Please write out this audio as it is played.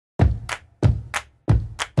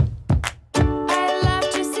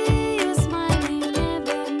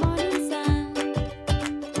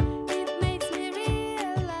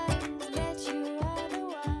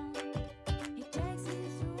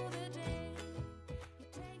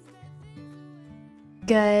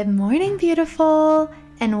Good morning, beautiful,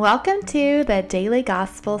 and welcome to the Daily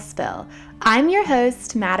Gospel Spill. I'm your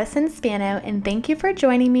host, Madison Spano, and thank you for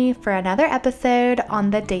joining me for another episode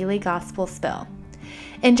on the Daily Gospel Spill.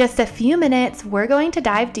 In just a few minutes, we're going to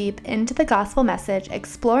dive deep into the gospel message,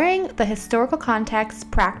 exploring the historical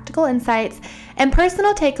context, practical insights, and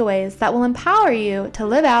personal takeaways that will empower you to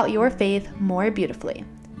live out your faith more beautifully.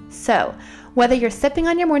 So, whether you're sipping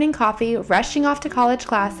on your morning coffee, rushing off to college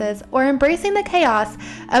classes, or embracing the chaos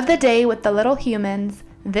of the day with the little humans,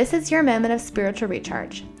 this is your moment of spiritual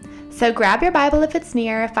recharge. So grab your Bible if it's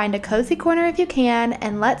near, find a cozy corner if you can,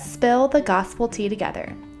 and let's spill the gospel tea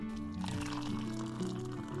together.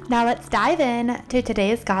 Now let's dive in to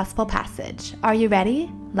today's gospel passage. Are you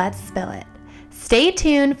ready? Let's spill it. Stay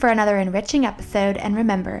tuned for another enriching episode, and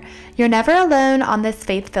remember, you're never alone on this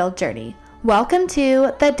faith-filled journey. Welcome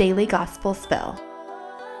to the Daily Gospel Spill.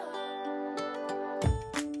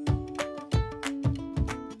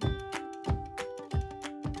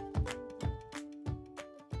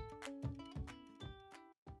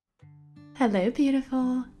 Hello,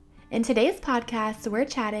 beautiful. In today's podcast, we're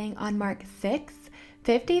chatting on Mark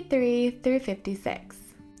 6:53 through 56.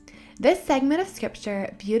 This segment of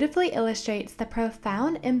scripture beautifully illustrates the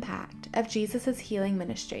profound impact of Jesus' healing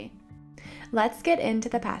ministry. Let's get into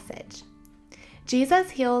the passage. Jesus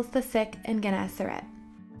heals the sick in Gennesaret.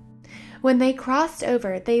 When they crossed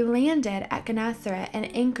over, they landed at Gennesaret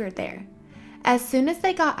and anchored there. As soon as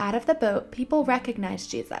they got out of the boat, people recognized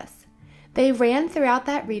Jesus. They ran throughout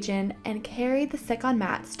that region and carried the sick on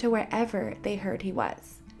mats to wherever they heard he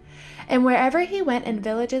was. And wherever he went in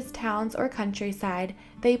villages, towns, or countryside,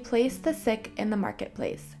 they placed the sick in the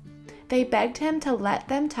marketplace. They begged him to let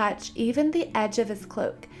them touch even the edge of his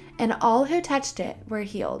cloak, and all who touched it were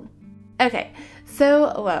healed. Okay,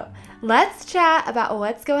 so let's chat about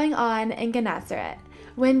what's going on in Gennesaret.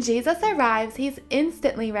 When Jesus arrives, he's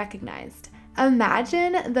instantly recognized.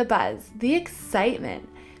 Imagine the buzz, the excitement.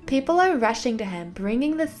 People are rushing to him,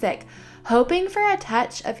 bringing the sick, hoping for a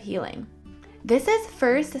touch of healing. This is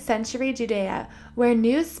first century Judea, where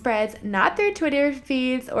news spreads not through Twitter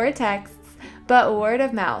feeds or texts, but word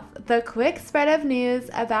of mouth. The quick spread of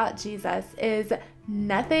news about Jesus is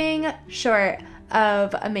nothing short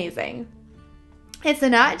of amazing. It's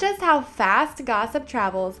not just how fast gossip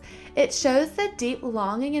travels, it shows the deep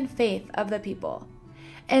longing and faith of the people.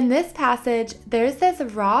 In this passage, there's this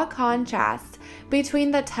raw contrast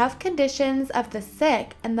between the tough conditions of the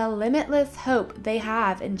sick and the limitless hope they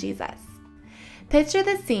have in Jesus. Picture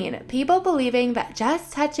the scene, people believing that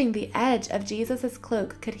just touching the edge of Jesus'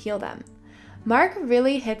 cloak could heal them. Mark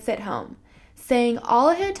really hits it home, saying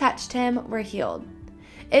all who touched him were healed.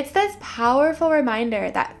 It's this powerful reminder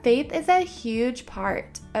that faith is a huge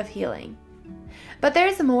part of healing. But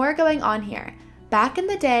there's more going on here. Back in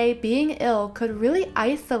the day, being ill could really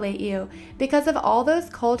isolate you because of all those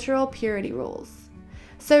cultural purity rules.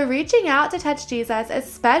 So reaching out to touch Jesus,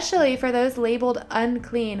 especially for those labeled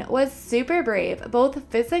unclean, was super brave, both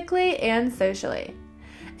physically and socially.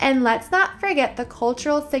 And let's not forget the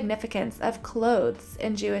cultural significance of clothes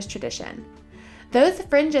in Jewish tradition. Those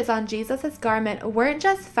fringes on Jesus' garment weren't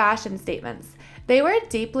just fashion statements. They were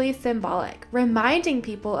deeply symbolic, reminding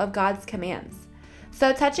people of God's commands.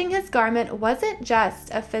 So touching his garment wasn't just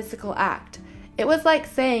a physical act. It was like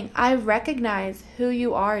saying, I recognize who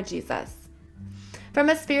you are, Jesus. From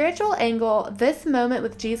a spiritual angle, this moment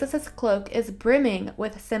with Jesus' cloak is brimming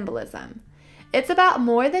with symbolism. It's about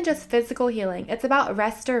more than just physical healing. It's about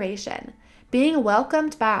restoration, being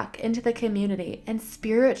welcomed back into the community, and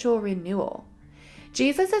spiritual renewal.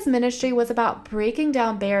 Jesus' ministry was about breaking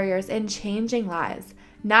down barriers and changing lives,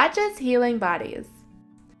 not just healing bodies.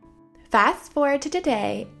 Fast forward to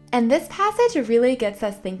today, and this passage really gets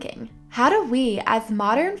us thinking. How do we, as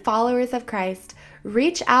modern followers of Christ,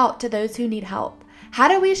 reach out to those who need help? How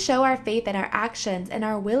do we show our faith in our actions and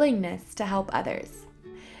our willingness to help others?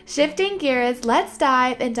 Shifting gears, let's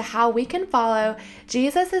dive into how we can follow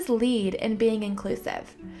Jesus' lead in being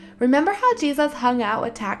inclusive. Remember how Jesus hung out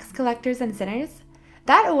with tax collectors and sinners?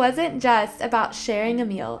 That wasn't just about sharing a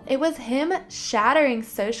meal. It was him shattering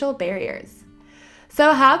social barriers.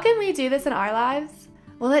 So how can we do this in our lives?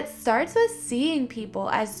 Well, it starts with seeing people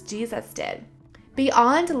as Jesus did,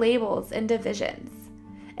 beyond labels and divisions.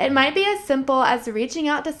 It might be as simple as reaching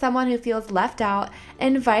out to someone who feels left out,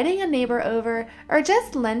 inviting a neighbor over, or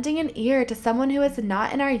just lending an ear to someone who is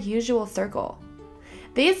not in our usual circle.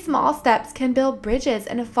 These small steps can build bridges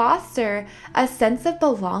and foster a sense of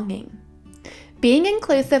belonging. Being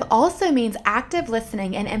inclusive also means active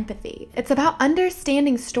listening and empathy. It's about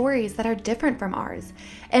understanding stories that are different from ours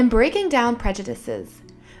and breaking down prejudices.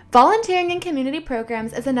 Volunteering in community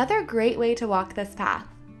programs is another great way to walk this path.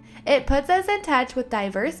 It puts us in touch with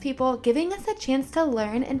diverse people, giving us a chance to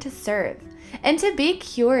learn and to serve, and to be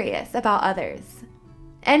curious about others.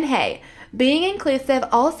 And hey, being inclusive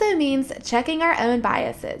also means checking our own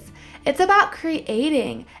biases. It's about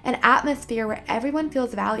creating an atmosphere where everyone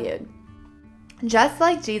feels valued, just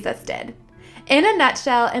like Jesus did. In a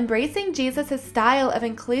nutshell, embracing Jesus' style of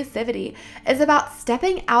inclusivity is about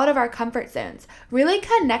stepping out of our comfort zones, really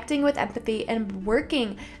connecting with empathy, and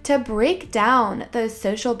working to break down those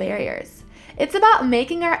social barriers. It's about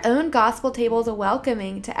making our own gospel tables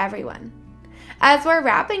welcoming to everyone. As we're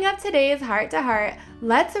wrapping up today's Heart to Heart,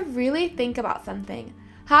 let's really think about something.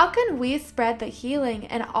 How can we spread the healing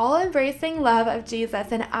and all-embracing love of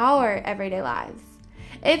Jesus in our everyday lives?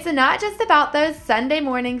 It's not just about those Sunday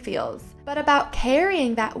morning feels, but about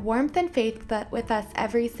carrying that warmth and faith with us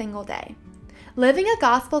every single day. Living a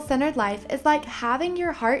gospel-centered life is like having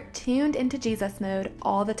your heart tuned into Jesus mode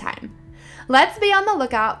all the time. Let's be on the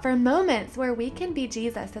lookout for moments where we can be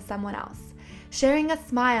Jesus to someone else, sharing a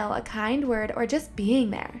smile, a kind word, or just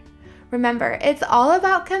being there. Remember, it's all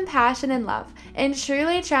about compassion and love, and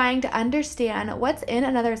truly trying to understand what's in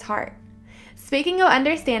another's heart. Speaking of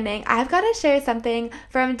understanding, I've got to share something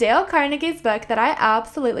from Dale Carnegie's book that I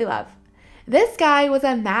absolutely love. This guy was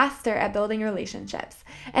a master at building relationships,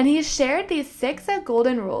 and he shared these 6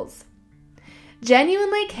 golden rules.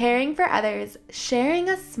 Genuinely caring for others, sharing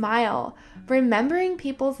a smile, remembering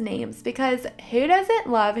people's names, because who doesn't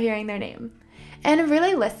love hearing their name? And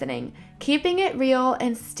really listening, keeping it real,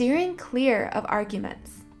 and steering clear of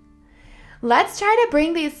arguments. Let's try to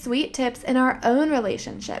bring these sweet tips in our own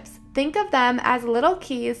relationships. Think of them as little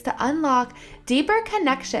keys to unlock deeper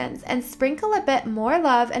connections and sprinkle a bit more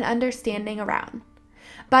love and understanding around.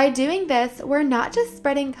 By doing this, we're not just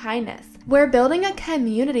spreading kindness, we're building a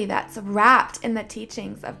community that's wrapped in the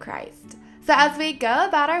teachings of Christ. So as we go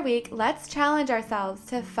about our week, let's challenge ourselves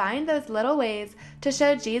to find those little ways to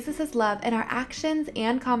show Jesus' love in our actions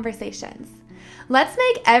and conversations. Let's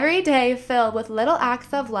make every day filled with little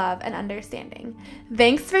acts of love and understanding.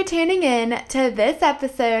 Thanks for tuning in to this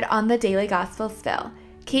episode on the Daily Gospel Spill.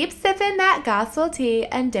 Keep sipping that gospel tea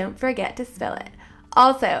and don't forget to spill it.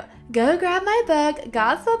 Also, go grab my book,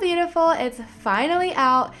 Gospel Beautiful. It's finally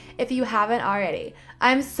out if you haven't already.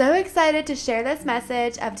 I'm so excited to share this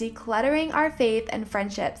message of decluttering our faith and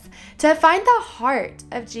friendships to find the heart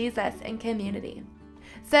of Jesus in community.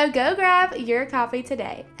 So go grab your copy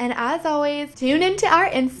today. And as always, tune into our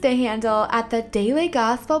Insta handle at the Daily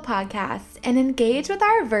Gospel Podcast and engage with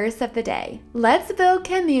our verse of the day. Let's build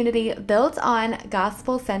community built on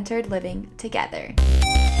gospel-centered living together.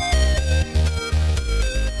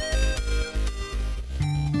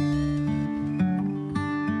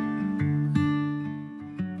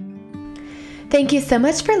 Thank you so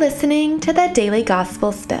much for listening to the Daily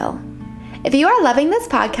Gospel Spill. If you are loving this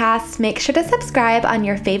podcast, make sure to subscribe on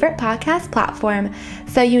your favorite podcast platform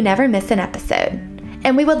so you never miss an episode.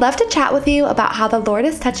 And we would love to chat with you about how the Lord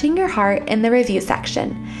is touching your heart in the review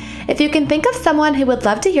section. If you can think of someone who would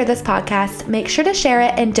love to hear this podcast, make sure to share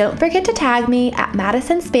it and don't forget to tag me at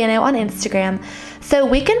Madison Spano on Instagram so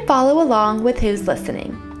we can follow along with who's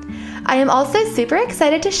listening. I am also super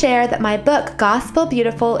excited to share that my book, Gospel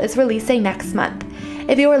Beautiful, is releasing next month.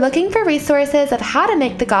 If you are looking for resources of how to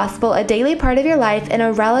make the gospel a daily part of your life in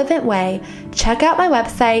a relevant way, check out my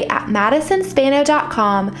website at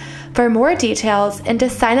madisonspano.com for more details and to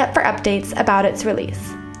sign up for updates about its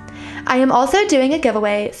release. I am also doing a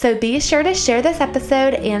giveaway, so be sure to share this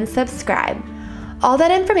episode and subscribe. All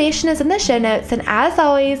that information is in the show notes, and as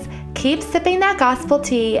always, keep sipping that gospel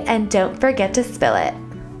tea and don't forget to spill it.